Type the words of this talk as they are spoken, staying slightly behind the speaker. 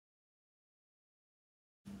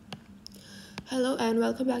Hello and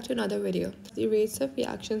welcome back to another video. The rates of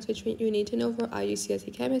reactions which you need to know for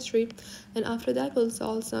IGCSE Chemistry, and after that we'll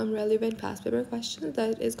solve some relevant past paper questions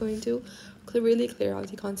that is going to really clear out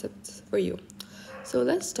the concepts for you. So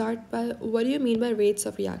let's start by what do you mean by rates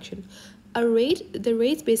of reaction? The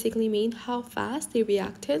rates basically mean how fast the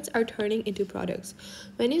reactants are turning into products.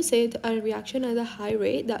 When you say a reaction has a high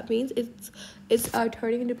rate, that means it's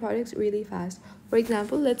turning into products really fast. For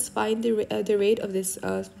example, let's find the rate of this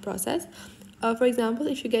process. For example,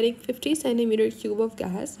 if you're getting 50 centimeter cube of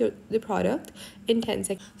gas, the product, in 10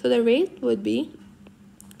 seconds. So the rate would be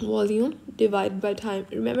volume divided by time.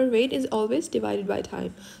 Remember, rate is always divided by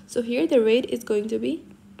time. So here the rate is going to be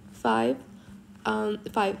 5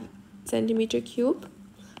 centimeter cube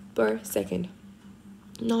per second.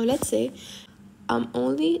 Now let's say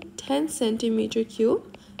only 10 centimeter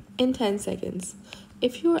cube in 10 seconds.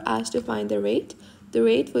 If you were asked to find the rate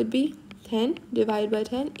would be 10 divided by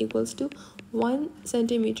 10 equals to 1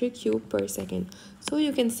 centimeter cube per second. So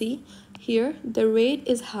you can see here the rate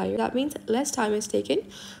is higher. That means less time is taken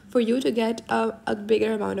for you to get a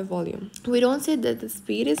bigger amount of volume. We don't say that the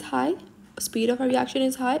speed is high, speed of a reaction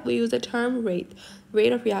is high. We use the term rate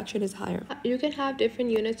of reaction is higher. You can have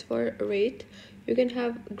different units for rate. You can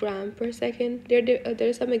have gram per second. There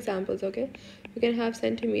are some examples. Okay, you can have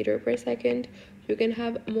centimeter per second. You can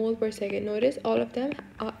have mole per second. Notice all of them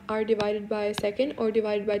are divided by a second or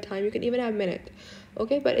divided by time. You can even have minute.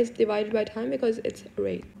 Okay, but it's divided by time because it's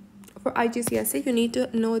rate. For IGCSE, you need to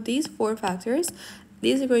know these 4 factors.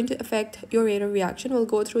 These are going to affect your rate of reaction. We'll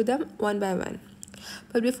go through them one by one.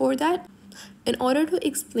 But before that, in order to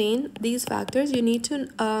explain these factors, you need to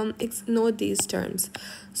know these terms.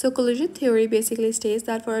 So collision theory basically states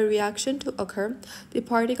that for a reaction to occur, the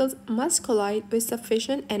particles must collide with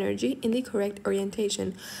sufficient energy in the correct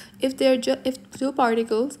orientation. If two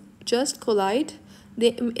particles just collide,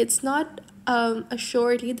 it's not a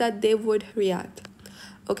surety that they would react.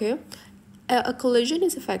 Okay, a collision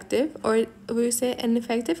is effective, or we say an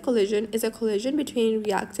effective collision is a collision between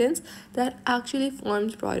reactants that actually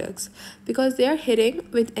forms products because they are hitting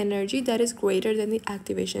with energy that is greater than the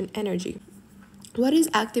activation energy. What is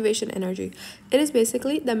activation energy? It is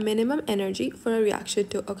basically the minimum energy for a reaction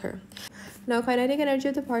to occur. Now, kinetic energy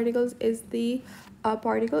of the particles is the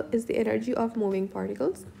energy of moving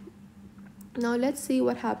particles. Now let's see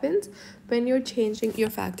what happens when you're changing your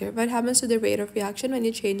factor. What happens to the rate of reaction when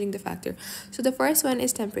you're changing the factor? So the first one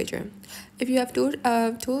is temperature. If you have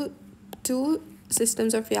two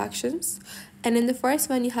systems of reactions, and in the first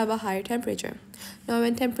one you have a higher temperature. Now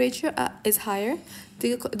when temperature is higher,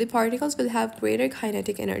 the particles will have greater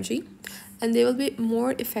kinetic energy and they will be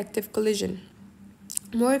more effective collision.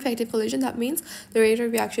 More effective collision, that means the rate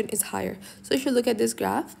of reaction is higher. So if you look at this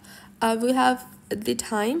graph, we have the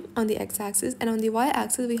time on the x-axis, and on the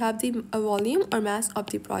y-axis we have the volume or mass of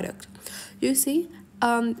the product. You see,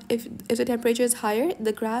 if the temperature is higher,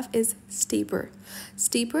 the graph is steeper.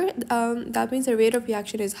 That means the rate of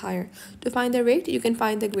reaction is higher. To find the rate, you can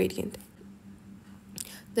find the gradient.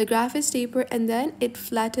 The graph is steeper and then it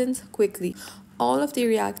flattens quickly. All of the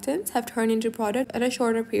reactants have turned into product at a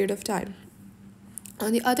shorter period of time.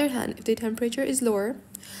 On the other hand, if the temperature is lower,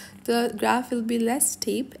 the graph will be less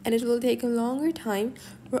steep and it will take a longer time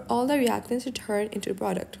for all the reactants to turn into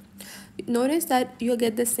product. Notice that you'll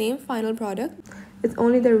get the same final product. It's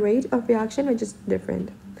only the rate of reaction which is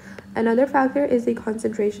different. Another factor is the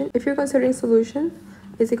concentration. If you're considering solution,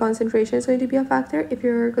 the concentration is going to be a factor. If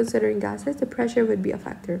you're considering gases, the pressure would be a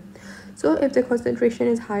factor. So if the concentration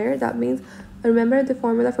is higher, that means, remember the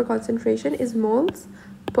formula for concentration is moles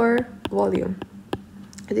per volume.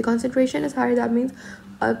 If the concentration is higher, that means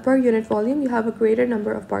per unit volume you have a greater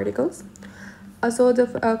number of particles. So the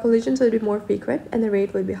collisions will be more frequent and the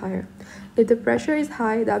rate will be higher. If the pressure is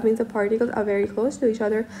high, that means the particles are very close to each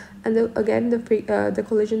other, and the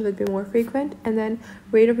collisions would be more frequent, and then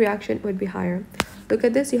rate of reaction would be higher. Look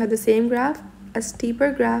at this, you have the same graph, a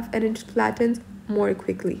steeper graph, and it flattens more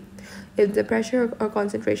quickly if the pressure or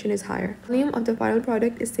concentration is higher. The volume of the final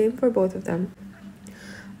product is same for both of them.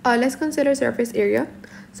 Let's consider surface area.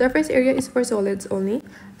 Surface area is for solids only.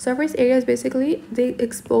 Surface area is basically the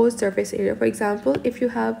exposed surface area. For example, if you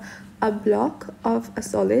have a block of a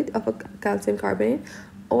solid of a calcium carbonate,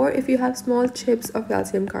 or if you have small chips of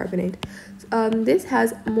calcium carbonate, this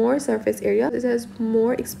has more surface area. This has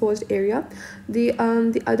more exposed area. The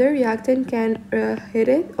other reactant can hit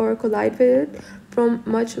it or collide with it from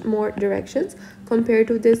much more directions compared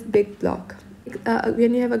to this big block.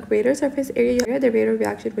 When you have a greater surface area, the rate of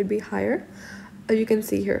reaction would be higher. You can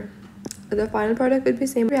see here the final product would be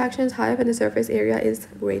same. Reaction is higher when the surface area is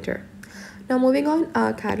greater. Now moving on,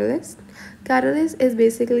 catalyst. Catalyst is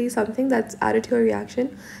basically something that's added to a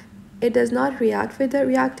reaction. It does not react with the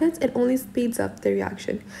reactants, it only speeds up the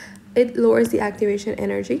reaction. It lowers the activation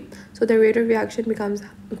energy, so the rate of reaction becomes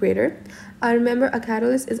greater. Remember, a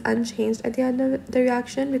catalyst is unchanged at the end of the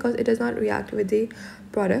reaction because it does not react with the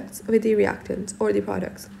products, with the reactants or the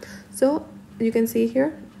products. So you can see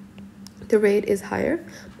here, the rate is higher,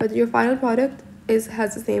 but your final product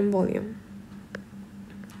has the same volume.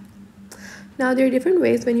 Now, there are different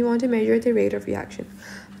ways when you want to measure the rate of reaction.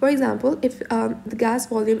 For example, if the gas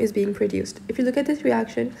volume is being produced. If you look at this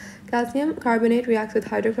reaction, calcium carbonate reacts with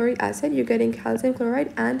hydrochloric acid, you're getting calcium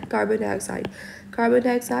chloride and carbon dioxide. Carbon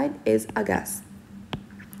dioxide is a gas.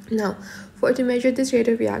 Now, to measure this rate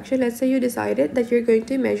of reaction, let's say you decided that you're going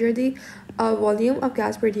to measure the volume of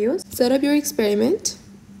gas produced. Set up your experiment,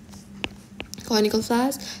 conical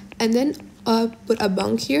flask, and then put a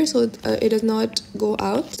bunk here so it does not go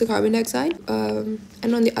out, the carbon dioxide. And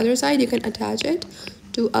on the other side, you can attach it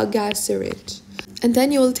to a gas syringe. And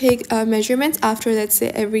then you will take measurements after, let's say,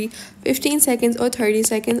 every 15 seconds or 30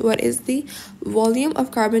 seconds, what is the volume of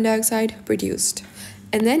carbon dioxide produced.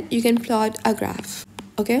 And then you can plot a graph.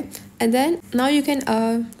 Okay, and then now you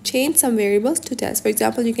can change some variables to test. For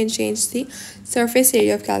example, you can change the surface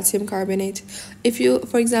area of calcium carbonate. If you,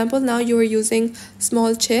 for example, now you are using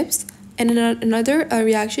small chips, and in another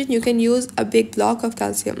reaction, you can use a big block of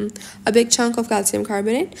calcium, a big chunk of calcium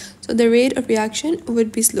carbonate. So the rate of reaction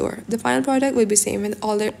would be slower. The final product would be same when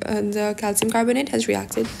all the calcium carbonate has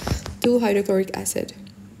reacted to hydrochloric acid.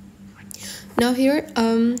 Now here,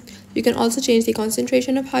 you can also change the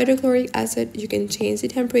concentration of hydrochloric acid. You can change the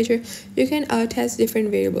temperature. You can test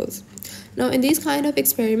different variables. Now in these kind of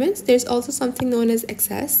experiments, there's also something known as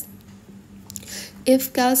excess.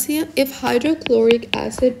 If hydrochloric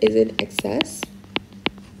acid is in excess,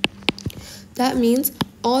 that means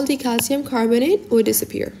all the calcium carbonate would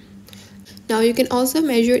disappear. Now you can also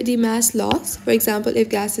measure the mass loss. For example, if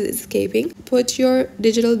gas is escaping, put your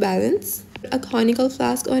digital balance, a conical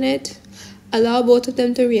flask on it, allow both of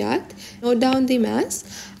them to react, note down the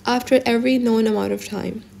mass after every known amount of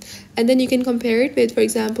time. And then you can compare it with, for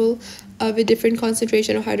example, with different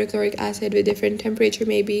concentration of hydrochloric acid, with different temperature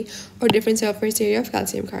maybe, or different surface area of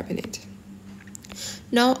calcium carbonate.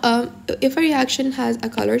 Now, if a reaction has a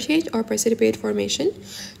color change or precipitate formation,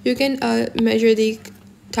 you can measure the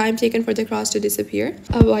time taken for the cross to disappear,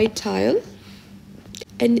 a white tile,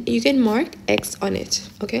 and you can mark X on it,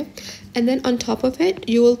 okay? And then on top of it,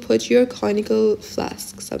 you will put your conical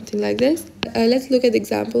flask, something like this. Let's look at the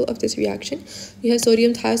example of this reaction. You have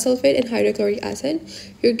sodium thiosulfate and hydrochloric acid.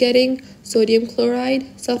 You're getting sodium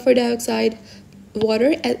chloride, sulfur dioxide,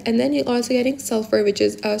 water, and then you're also getting sulfur, which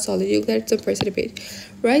is a solid. You'll get some precipitate,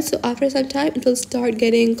 right? So after some time, it will start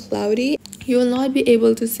getting cloudy. You will not be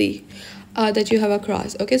able to see that you have a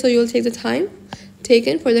cross, okay? So you'll take the time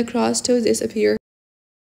taken for the cross to disappear.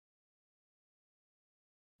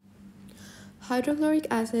 Hydrochloric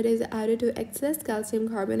acid is added to excess calcium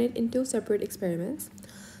carbonate in two separate experiments.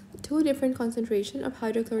 Two different concentrations of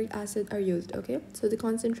hydrochloric acid are used, okay? So the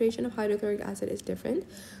concentration of hydrochloric acid is different,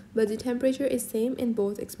 but the temperature is same in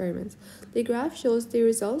both experiments. The graph shows the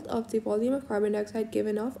result of the volume of carbon dioxide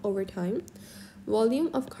given off over time. Volume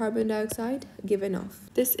of carbon dioxide given off.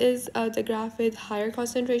 This is the graph with higher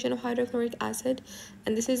concentration of hydrochloric acid,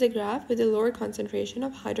 and this is the graph with the lower concentration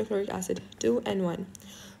of hydrochloric acid, 2 and 1.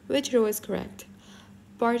 Which row is correct?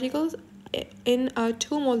 Particles in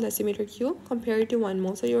 2 mole decimeter cube compared to 1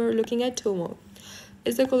 mole. So you're looking at 2 mole.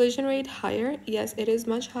 Is the collision rate higher? Yes, it is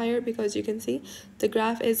much higher because you can see the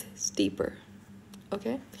graph is steeper.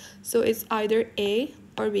 Okay, so it's either A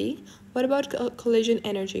or B. What about collision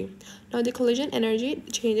energy? Now the collision energy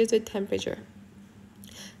changes with temperature.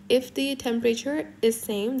 If the temperature is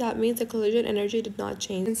same, that means the collision energy did not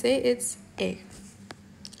change. And say it's A.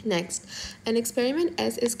 Next, an experiment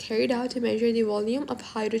S is carried out to measure the volume of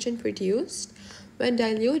hydrogen produced when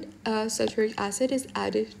dilute sulfuric acid is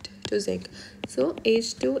added to zinc. So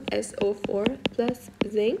H2SO4 plus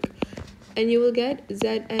zinc, and you will get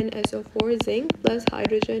ZnSO4 zinc plus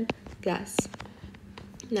hydrogen gas.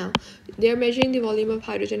 Now, they are measuring the volume of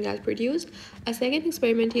hydrogen gas produced. A second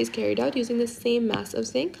experiment is carried out using the same mass of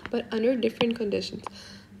zinc but under different conditions.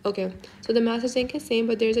 Okay, so the mass of zinc is same,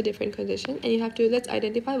 but there's a different condition, and you have to, let's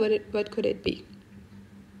identify what could it be.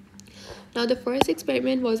 Now the first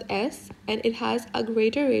experiment was S, and it has a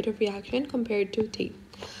greater rate of reaction compared to T.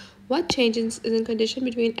 What changes in condition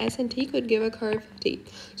between S and T could give a curve T?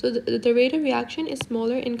 So the rate of reaction is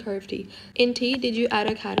smaller in curve T. In T, did you add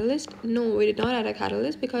a catalyst? No, we did not add a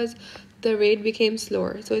catalyst because the rate became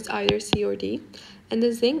slower. So it's either C or D. And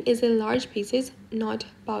the zinc is in large pieces, not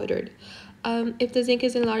powdered. If the zinc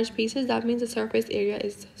is in large pieces, that means the surface area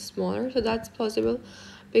is smaller. So that's possible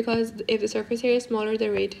because if the surface area is smaller, the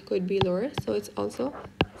rate could be lower. So it's also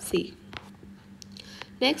C.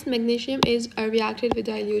 Next, magnesium is reacted with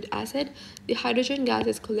dilute acid. The hydrogen gas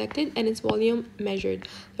is collected and its volume measured.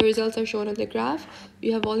 The results are shown on the graph.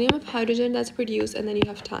 You have volume of hydrogen that's produced, and then you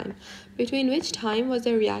have time. Between which time was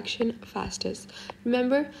the reaction fastest?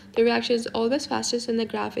 Remember, the reaction is always fastest when the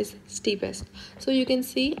graph is steepest. So you can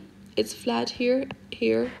see it's flat here,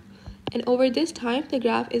 here, and over this time, the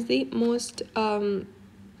graph is the most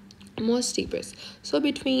steepest. So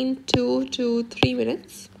between 2 to 3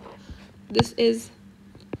 minutes, this is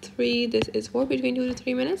 3, this is 4, between 2 to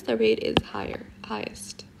 3 minutes, the rate is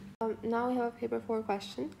highest. Now we have a paper 4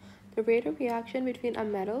 question. The rate of reaction between a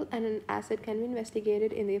metal and an acid can be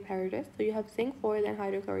investigated in the apparatus. So you have zinc 4, then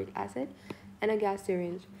hydrochloric acid, and a gas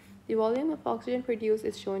syringe. The volume of oxygen produced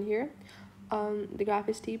is shown here. The graph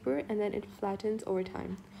is steeper and then it flattens over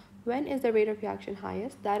time. When is the rate of reaction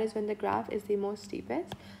highest? That is when the graph is the most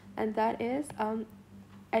steepest, and that is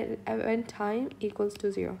when time equals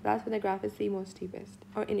to 0. That's when the graph is the most steepest,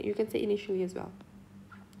 or you can say initially as well.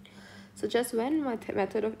 So just one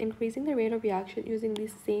method of increasing the rate of reaction using the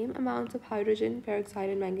same amounts of hydrogen peroxide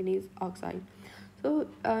and manganese oxide. So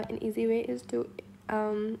an easy way is to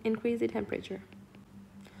increase the temperature,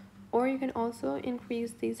 or you can also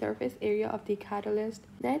increase the surface area of the catalyst.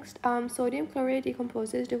 Next, sodium chloride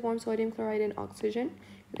decomposes to form sodium chloride and oxygen.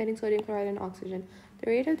 You're getting sodium chloride and oxygen. The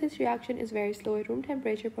rate of this reaction is very slow at room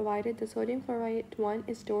temperature, provided the sodium chloride 1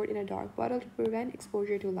 is stored in a dark bottle to prevent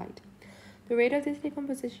exposure to light. The rate of this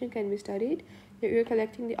decomposition can be studied. You're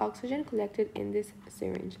collecting the oxygen collected in this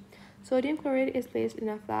syringe. Sodium chloride is placed in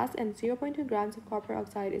a flask and 0.2 grams of copper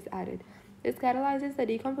oxide is added. This catalyzes the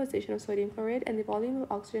decomposition of sodium chloride, and the volume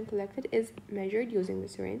of oxygen collected is measured using the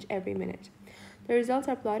syringe every minute. The results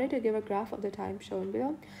are plotted to give a graph of the time shown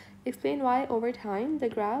below. Explain why over time the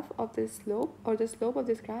graph of the slope of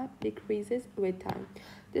this graph decreases with time.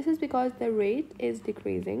 This is because the rate is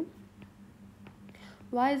decreasing.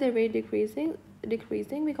 Why is the rate decreasing?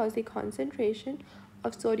 Because the concentration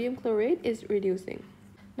of sodium chloride is reducing.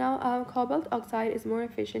 Now, cobalt oxide is more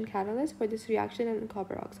efficient catalyst for this reaction than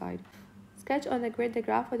copper oxide. Sketch on the grid the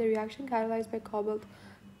graph for the reaction catalyzed by cobalt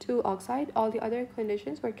 2 oxide. All the other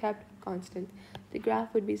conditions were kept constant. The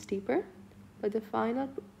graph would be steeper, but the final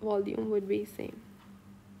volume would be same.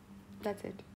 That's it.